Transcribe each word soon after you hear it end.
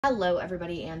Hello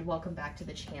everybody and welcome back to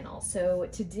the channel. So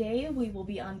today we will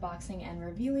be unboxing and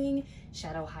reviewing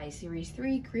Shadow High Series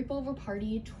 3 Creepover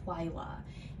Party Twyla.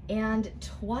 And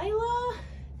Twyla,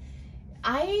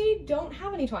 I don't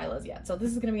have any Twylas yet, so this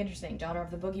is going to be interesting. Daughter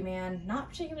of the Boogeyman, not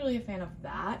particularly a fan of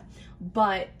that,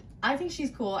 but I think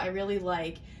she's cool. I really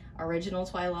like original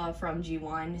Twyla from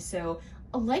G1, so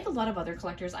like a lot of other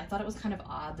collectors, I thought it was kind of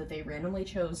odd that they randomly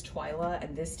chose Twyla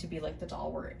and this to be like the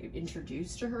doll we're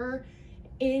introduced to her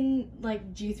in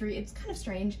like G3. It's kind of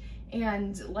strange,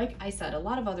 and like I said, a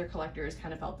lot of other collectors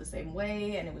kind of felt the same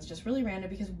way, and it was just really random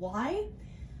because why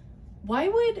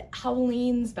would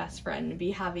Howlene's best friend be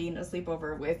having a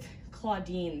sleepover with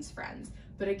Claudine's friends?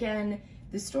 But again,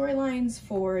 the storylines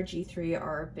for G3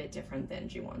 are a bit different than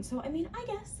G1, so I mean, I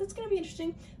guess it's gonna be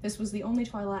interesting. This was the only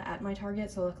Twyla at my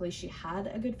Target, so luckily she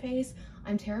had a good face.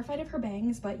 I'm terrified of her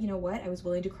bangs, but you know what? I was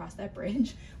willing to cross that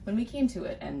bridge when we came to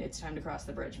it, and it's time to cross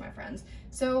the bridge, my friends.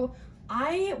 So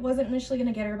I wasn't initially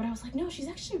gonna get her, but I was like, no, she's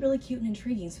actually really cute and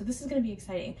intriguing, so this is gonna be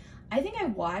exciting. I think I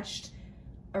watched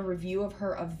a review of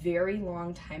her a very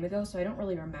long time ago, so I don't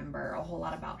really remember a whole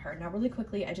lot about her. Now really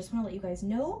quickly, I just want to let you guys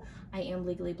know I am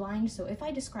legally blind, so if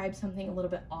I describe something a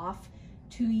little bit off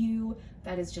to you,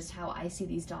 that is just how I see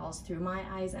these dolls through my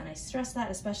eyes, and I stress that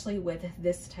especially with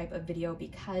this type of video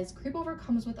because Creepover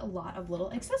comes with a lot of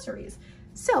little accessories.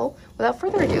 So without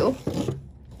further ado,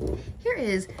 here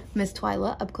is Miss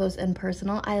Twyla up close and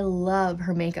personal. I love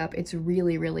her makeup. It's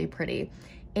really, really pretty.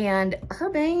 And her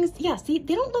bangs, yeah, see,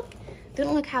 they don't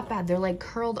look half bad. They're like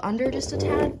curled under just a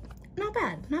tad.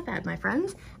 Not bad, my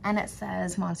friends. And it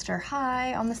says Monster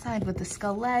High on the side with the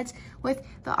skelette, with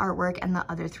the artwork and the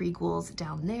other three ghouls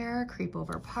down there.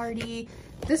 Creepover Party.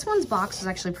 This one's box was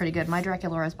actually pretty good. My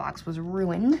Draculaura's box was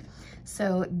ruined.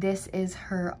 So this is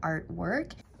her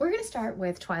artwork. We're gonna start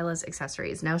with Twyla's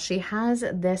accessories. Now she has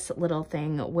this little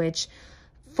thing, which,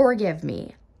 forgive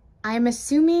me, I'm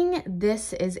assuming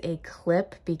this is a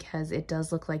clip because it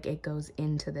does look like it goes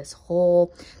into this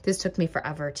hole. This took me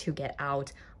forever to get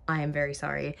out. I am very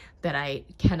sorry that I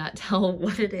cannot tell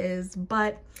what it is,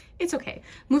 but it's okay.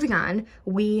 Moving on,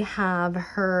 we have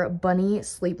her bunny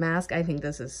sleep mask. I think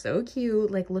this is so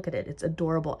cute. Like, look at it. It's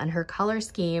adorable. And her color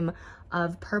scheme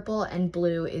of purple and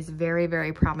blue is very,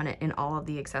 very prominent in all of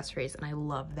the accessories, and I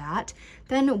love that.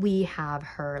 Then we have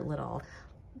her little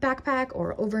backpack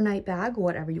or overnight bag,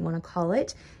 whatever you want to call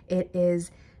it. It is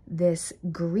this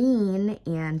green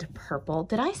and purple.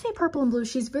 Did I say purple and blue?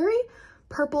 She's very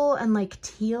purple and like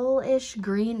teal-ish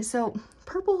green. So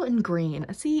purple and green.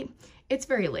 See, it's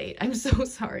very late. I'm so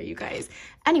sorry, you guys.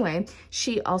 Anyway,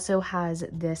 she also has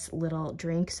this little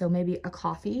drink. So maybe a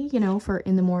coffee, you know, for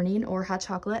in the morning, or hot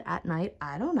chocolate at night.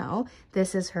 I don't know.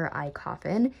 This is her eye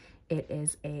coffin. It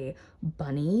is a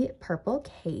bunny purple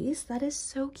case. That is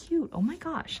so cute. Oh my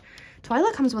gosh.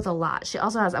 Twyla comes with a lot. She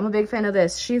also has, I'm a big fan of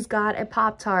this. She's got a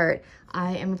Pop-Tart.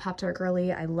 I am a Pop-Tart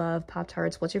girly. I love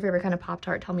Pop-Tarts. What's your favorite kind of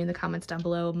Pop-Tart? Tell me in the comments down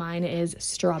below. Mine is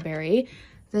strawberry.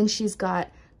 Then she's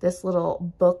got this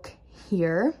little book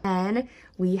here. And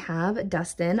we have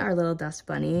Dustin, our little dust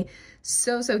bunny.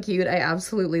 So, so cute. I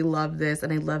absolutely love this,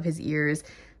 and I love his ears.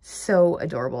 So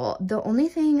adorable. The only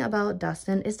thing about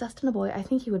Dustin, is Dustin a boy? I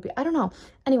think he would be. I don't know.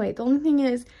 Anyway, the only thing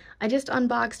is I just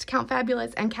unboxed Count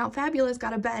Fabulous, and Count Fabulous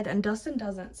got a bed and Dustin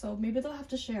doesn't. So maybe they'll have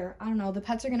to share. I don't know. The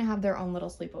pets are going to have their own little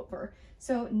sleepover.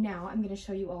 So now I'm going to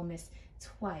show you all Miss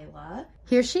Twyla.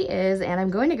 Here she is, and I'm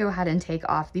going to go ahead and take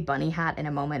off the bunny hat in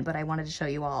a moment, but I wanted to show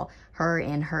you all her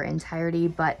in her entirety,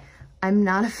 but I'm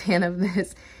not a fan of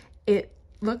this. It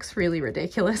looks really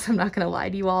ridiculous, I'm not gonna lie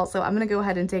to you all, so I'm gonna go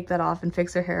ahead and take that off and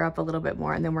fix her hair up a little bit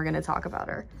more, and then we're gonna talk about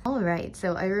her. All right,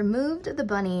 so I removed the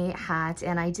bunny hat,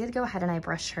 and I did go ahead and I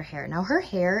brushed her hair. Now her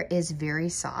hair is very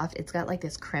soft. It's got like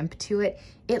this crimp to it.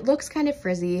 It looks kind of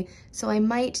frizzy, so I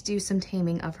might do some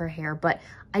taming of her hair, but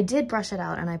I did brush it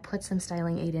out and I put some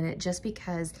styling aid in it just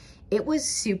because it was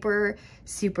super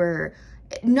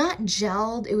not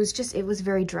gelled. It was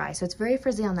very dry. So it's very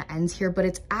frizzy on the ends here, but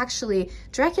it's actually,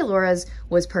 Draculaura's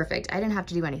was perfect. I didn't have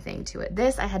to do anything to it.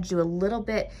 This I had to do a little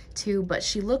bit too, but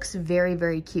she looks very,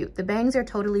 very cute. The bangs are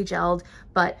totally gelled,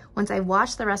 but once I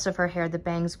wash the rest of her hair, the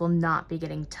bangs will not be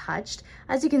getting touched.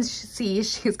 As you can see,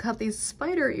 she's got these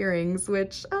spider earrings,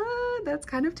 which, that's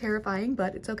kind of terrifying,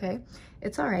 but it's okay.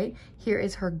 It's all right. Here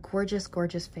is her gorgeous,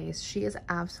 gorgeous face. She is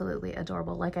absolutely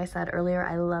adorable. Like I said earlier,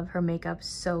 I love her makeup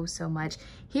so, so much.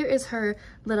 Here is her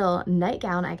little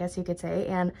nightgown, I guess you could say.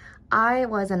 And I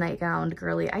was a nightgown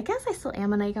girly. I guess I still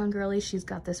am a nightgown girly. She's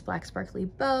got this black sparkly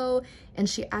bow, and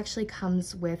she actually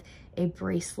comes with a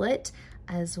bracelet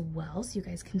as well, so you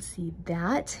guys can see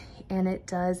that. And it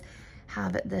does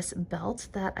have this belt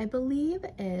that I believe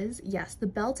is, yes, the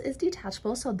belt is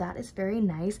detachable, so that is very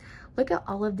nice. Look at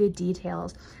all of the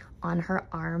details on her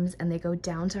arms, and they go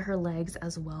down to her legs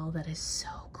as well. That is so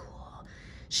cool.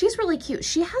 She's really cute.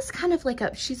 She has kind of like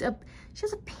she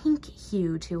has a pink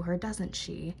hue to her, doesn't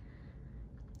she?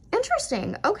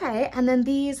 Interesting. Okay, and then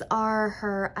these are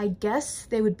her, I guess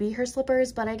they would be her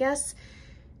slippers, but I guess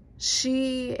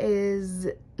she is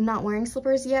not wearing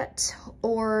slippers yet,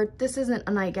 or this isn't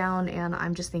a nightgown and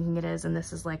I'm just thinking it is, and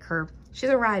this is like her, she's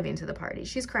arriving to the party,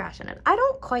 she's crashing it. I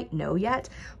don't quite know yet,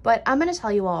 but I'm gonna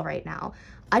tell you all right now.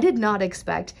 I did not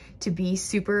expect to be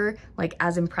super like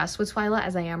as impressed with Twyla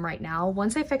as I am right now.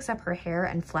 Once I fix up her hair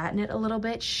and flatten it a little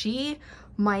bit, she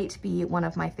might be one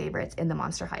of my favorites in the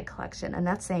Monster High collection, and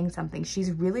that's saying something.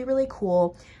 She's really, really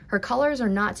cool. Her colors are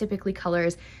not typically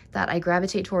colors that I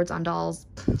gravitate towards on dolls.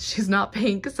 She's not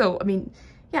pink, so I mean,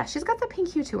 yeah, she's got the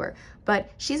pink hue to her, but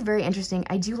she's very interesting.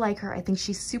 I do like her. I think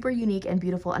she's super unique and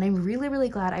beautiful, and I'm really, really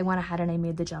glad I went ahead and I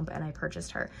made the jump and I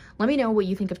purchased her. Let me know what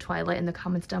you think of Twyla in the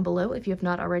comments down below. If you have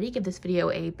not already, give this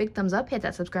video a big thumbs up, hit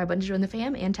that subscribe button to join the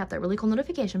fam, and tap that really cool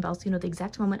notification bell so you know the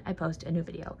exact moment I post a new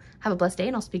video. Have a blessed day,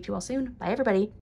 and I'll speak to you all soon. Bye, everybody.